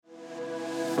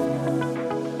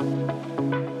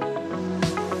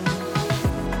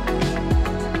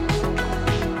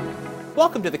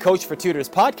Welcome to the Coach for Tutors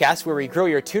podcast, where we grow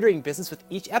your tutoring business with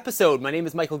each episode. My name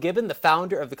is Michael Gibbon, the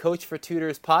founder of the Coach for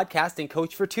Tutors podcast and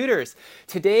Coach for Tutors.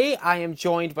 Today, I am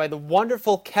joined by the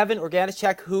wonderful Kevin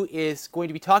Organichek, who is going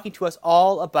to be talking to us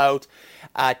all about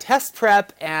test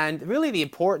prep and really the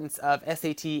importance of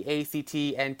SAT, ACT,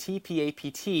 and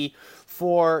TPAPT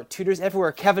for tutors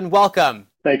everywhere. Kevin, welcome.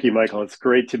 Thank you, Michael. It's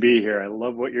great to be here. I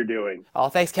love what you're doing. Oh,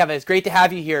 thanks, Kevin. It's great to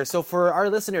have you here. So for our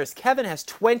listeners, Kevin has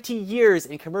 20 years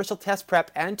in commercial test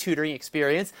prep and tutoring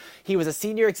experience. He was a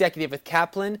senior executive with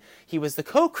Kaplan. He was the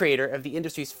co-creator of the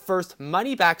industry's first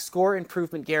money-back score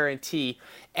improvement guarantee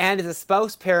and is a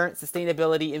spouse, parent,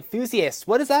 sustainability enthusiast.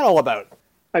 What is that all about?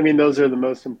 I mean, those are the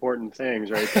most important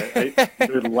things, right?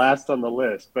 They're last on the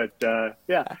list. But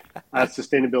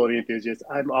sustainability enthusiast.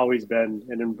 I've always been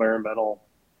an environmental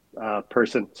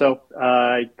person. So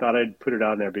I thought I'd put it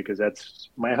on there because that's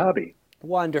my hobby.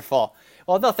 Wonderful.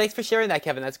 Well, no, thanks for sharing that,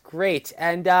 Kevin. That's great.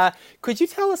 And could you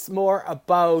tell us more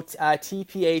about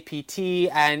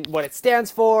TPAPT and what it stands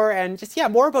for and just,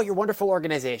 more about your wonderful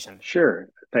organization? Sure.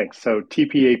 Thanks. So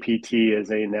TPAPT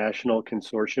is a national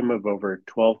consortium of over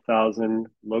 12,000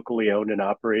 locally owned and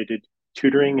operated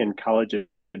tutoring and college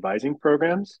advising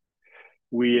programs.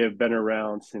 We have been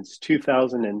around since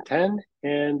 2010,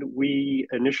 and we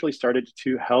initially started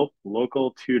to help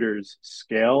local tutors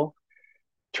scale,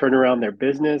 turn around their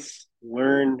business,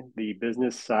 learn the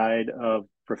business side of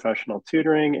professional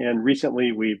tutoring, and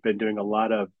recently we've been doing a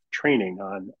lot of training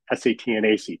on SAT and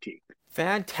ACT.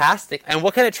 Fantastic. And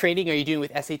what kind of training are you doing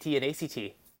with SAT and ACT?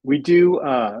 We do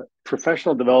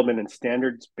professional development and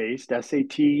standards-based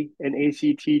SAT and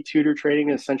ACT tutor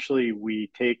training. Essentially,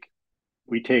 we take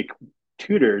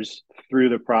tutors through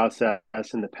the process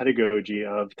and the pedagogy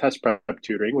of test prep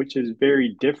tutoring, which is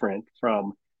very different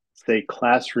from, say,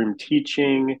 classroom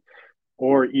teaching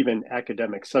or even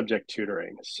academic subject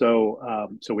tutoring. So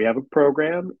we have a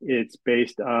program. It's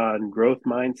based on growth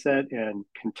mindset and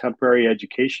contemporary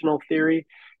educational theory.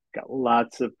 Got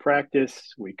lots of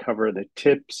practice. We cover the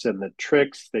tips and the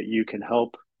tricks that you can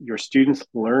help your students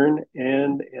learn,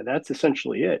 and that's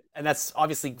essentially it. And that's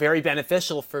obviously very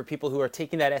beneficial for people who are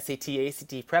taking that SAT,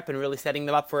 ACT prep and really setting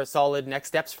them up for a solid next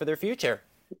steps for their future.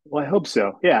 Well, I hope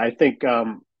so. Yeah, I think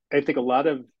a lot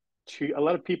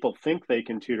of people think they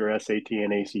can tutor SAT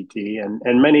and ACT,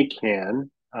 and many can,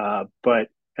 but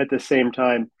at the same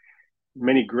time,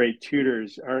 many great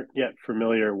tutors aren't yet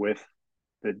familiar with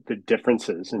the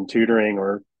differences in tutoring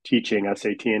or teaching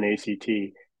SAT and ACT,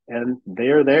 and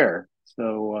they're there.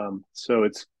 So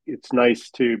it's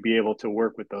nice to be able to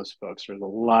work with those folks. There's a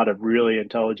lot of really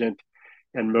intelligent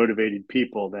and motivated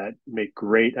people that make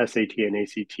great SAT and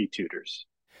ACT tutors.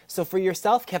 So for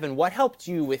yourself, Kevin, what helped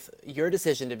you with your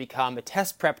decision to become a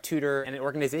test prep tutor and an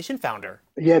organization founder?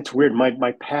 Yeah, it's weird.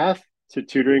 My path to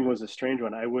tutoring was a strange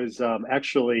one. I was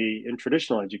actually in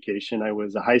traditional education. I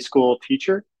was a high school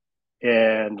teacher,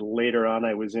 and later on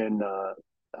I was in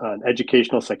an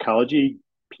educational psychology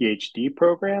PhD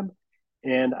program.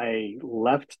 And I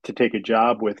left to take a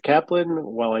job with Kaplan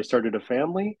while I started a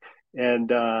family.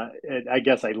 And I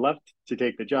guess I left to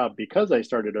take the job because I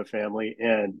started a family,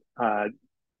 and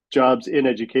jobs in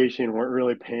education weren't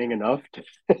really paying enough.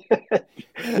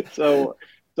 So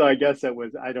I guess it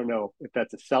was, I don't know if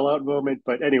that's a sellout moment,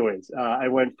 but anyways, I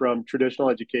went from traditional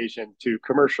education to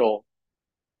commercial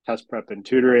test prep and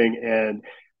tutoring, and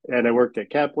I worked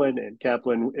at Kaplan, and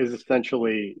Kaplan is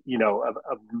essentially,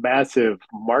 a massive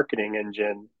marketing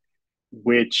engine,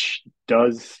 which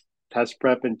does test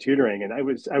prep and tutoring. And I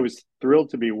was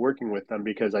thrilled to be working with them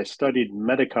because I studied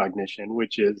metacognition,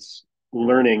 which is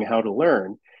learning how to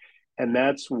learn. And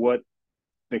that's what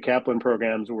the Kaplan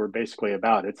programs were basically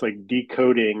about. It's like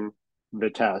decoding the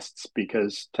tests,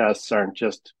 because tests aren't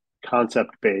just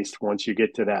concept based. Once you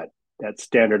get to that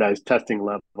standardized testing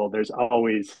level, there's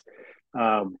always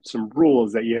some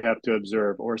rules that you have to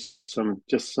observe, or some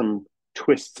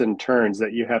twists and turns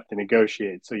that you have to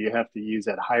negotiate. So you have to use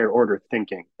that higher order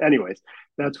thinking. Anyways,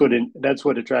 that's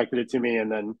what attracted it to me.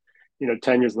 And then,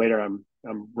 10 years later, I'm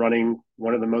running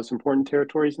one of the most important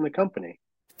territories in the company.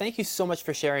 Thank you so much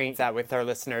for sharing that with our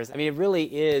listeners. I mean, it really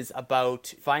is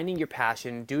about finding your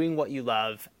passion, doing what you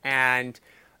love, and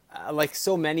like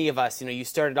so many of us, you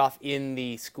started off in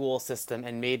the school system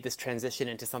and made this transition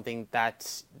into something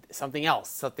else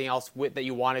that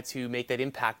you wanted to make that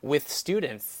impact with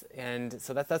students. And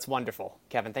so that's wonderful.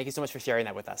 Kevin, thank you so much for sharing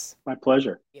that with us. My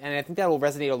pleasure. And I think that will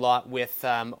resonate a lot with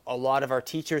a lot of our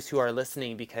teachers who are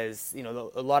listening, because,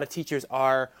 a lot of teachers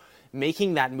are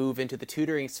making that move into the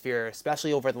tutoring sphere,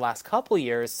 especially over the last couple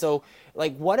years. So,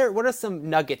 like, what are some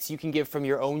nuggets you can give from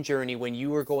your own journey when you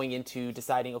were going into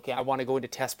deciding, okay, I want to go into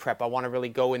test prep, I want to really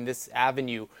go in this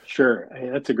avenue? Sure. Hey,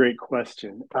 that's a great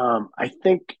question. I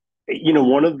think,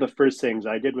 one of the first things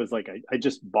I did was like I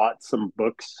just bought some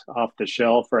books off the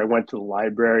shelf, or I went to the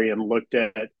library and looked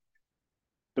at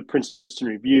the Princeton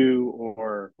Review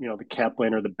or, the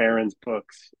Kaplan or the Barron's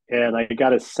books. And I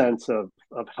got a sense of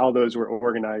how those were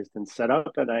organized and set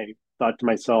up. And I thought to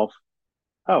myself,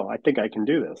 oh, I think I can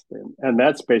do this. And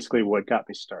that's basically what got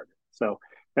me started. So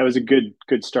that was a good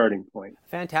starting point.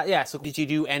 Fantastic. Yeah. So, did you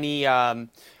do any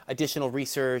additional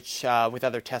research with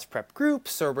other test prep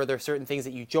groups, or were there certain things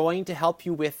that you joined to help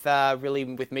you with really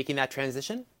with making that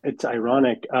transition? It's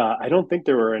ironic. I don't think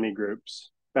there were any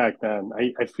groups back then.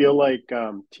 I feel like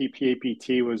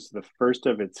TPAPT was the first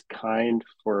of its kind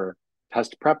for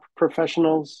test prep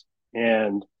professionals.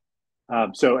 And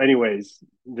so, anyways,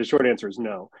 the short answer is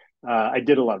no. I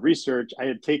did a lot of research. I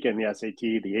had taken the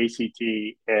SAT, the ACT,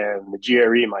 and the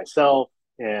GRE myself,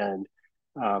 and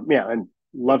yeah, and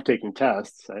love taking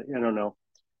tests. I don't know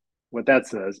what that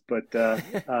says, but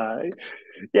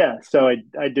yeah. So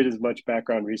I did as much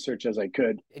background research as I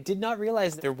could. I did not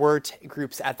realize there were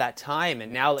groups at that time,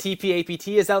 and now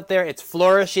TPAPT is out there. It's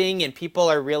flourishing, and people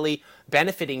are really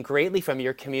benefiting greatly from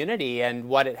your community and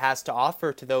what it has to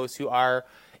offer to those who are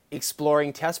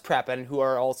exploring test prep and who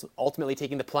are also ultimately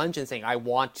taking the plunge and saying, I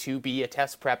want to be a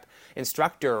test prep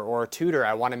instructor or tutor.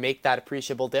 I want to make that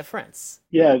appreciable difference.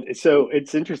 Yeah, so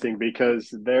it's interesting because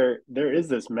there is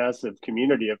this massive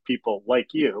community of people like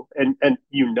you, and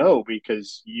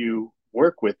because you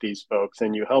work with these folks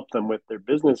and you help them with their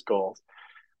business goals.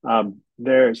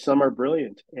 There, some are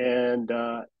brilliant, and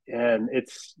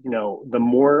it's the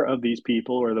more of these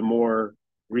people, or the more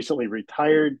recently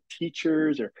retired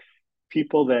teachers, or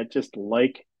people that just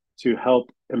like to help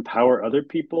empower other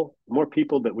people, more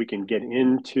people that we can get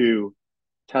into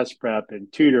test prep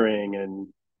and tutoring and,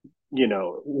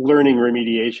 learning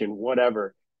remediation,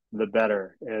 whatever, the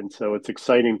better. And so it's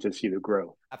exciting to see the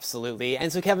growth. Absolutely.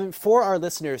 And so, Kevin, for our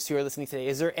listeners who are listening today,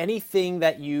 is there anything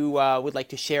that you would like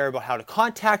to share about how to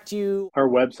contact you? Our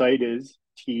website is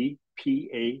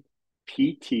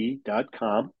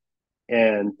tpapt.com,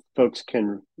 and folks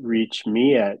can reach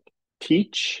me at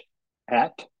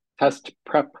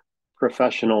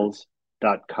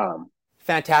teach@testprepprofessionals.com.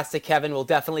 Fantastic, Kevin. We'll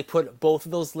definitely put both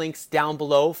of those links down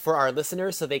below for our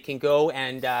listeners so they can go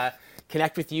and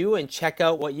connect with you and check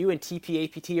out what you and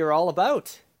TPAPT are all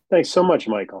about. Thanks so much,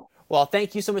 Michael. Well,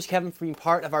 thank you so much, Kevin, for being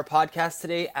part of our podcast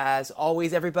today. As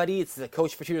always, everybody, it's the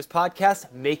Coach for Tutors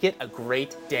podcast. Make it a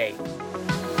great day.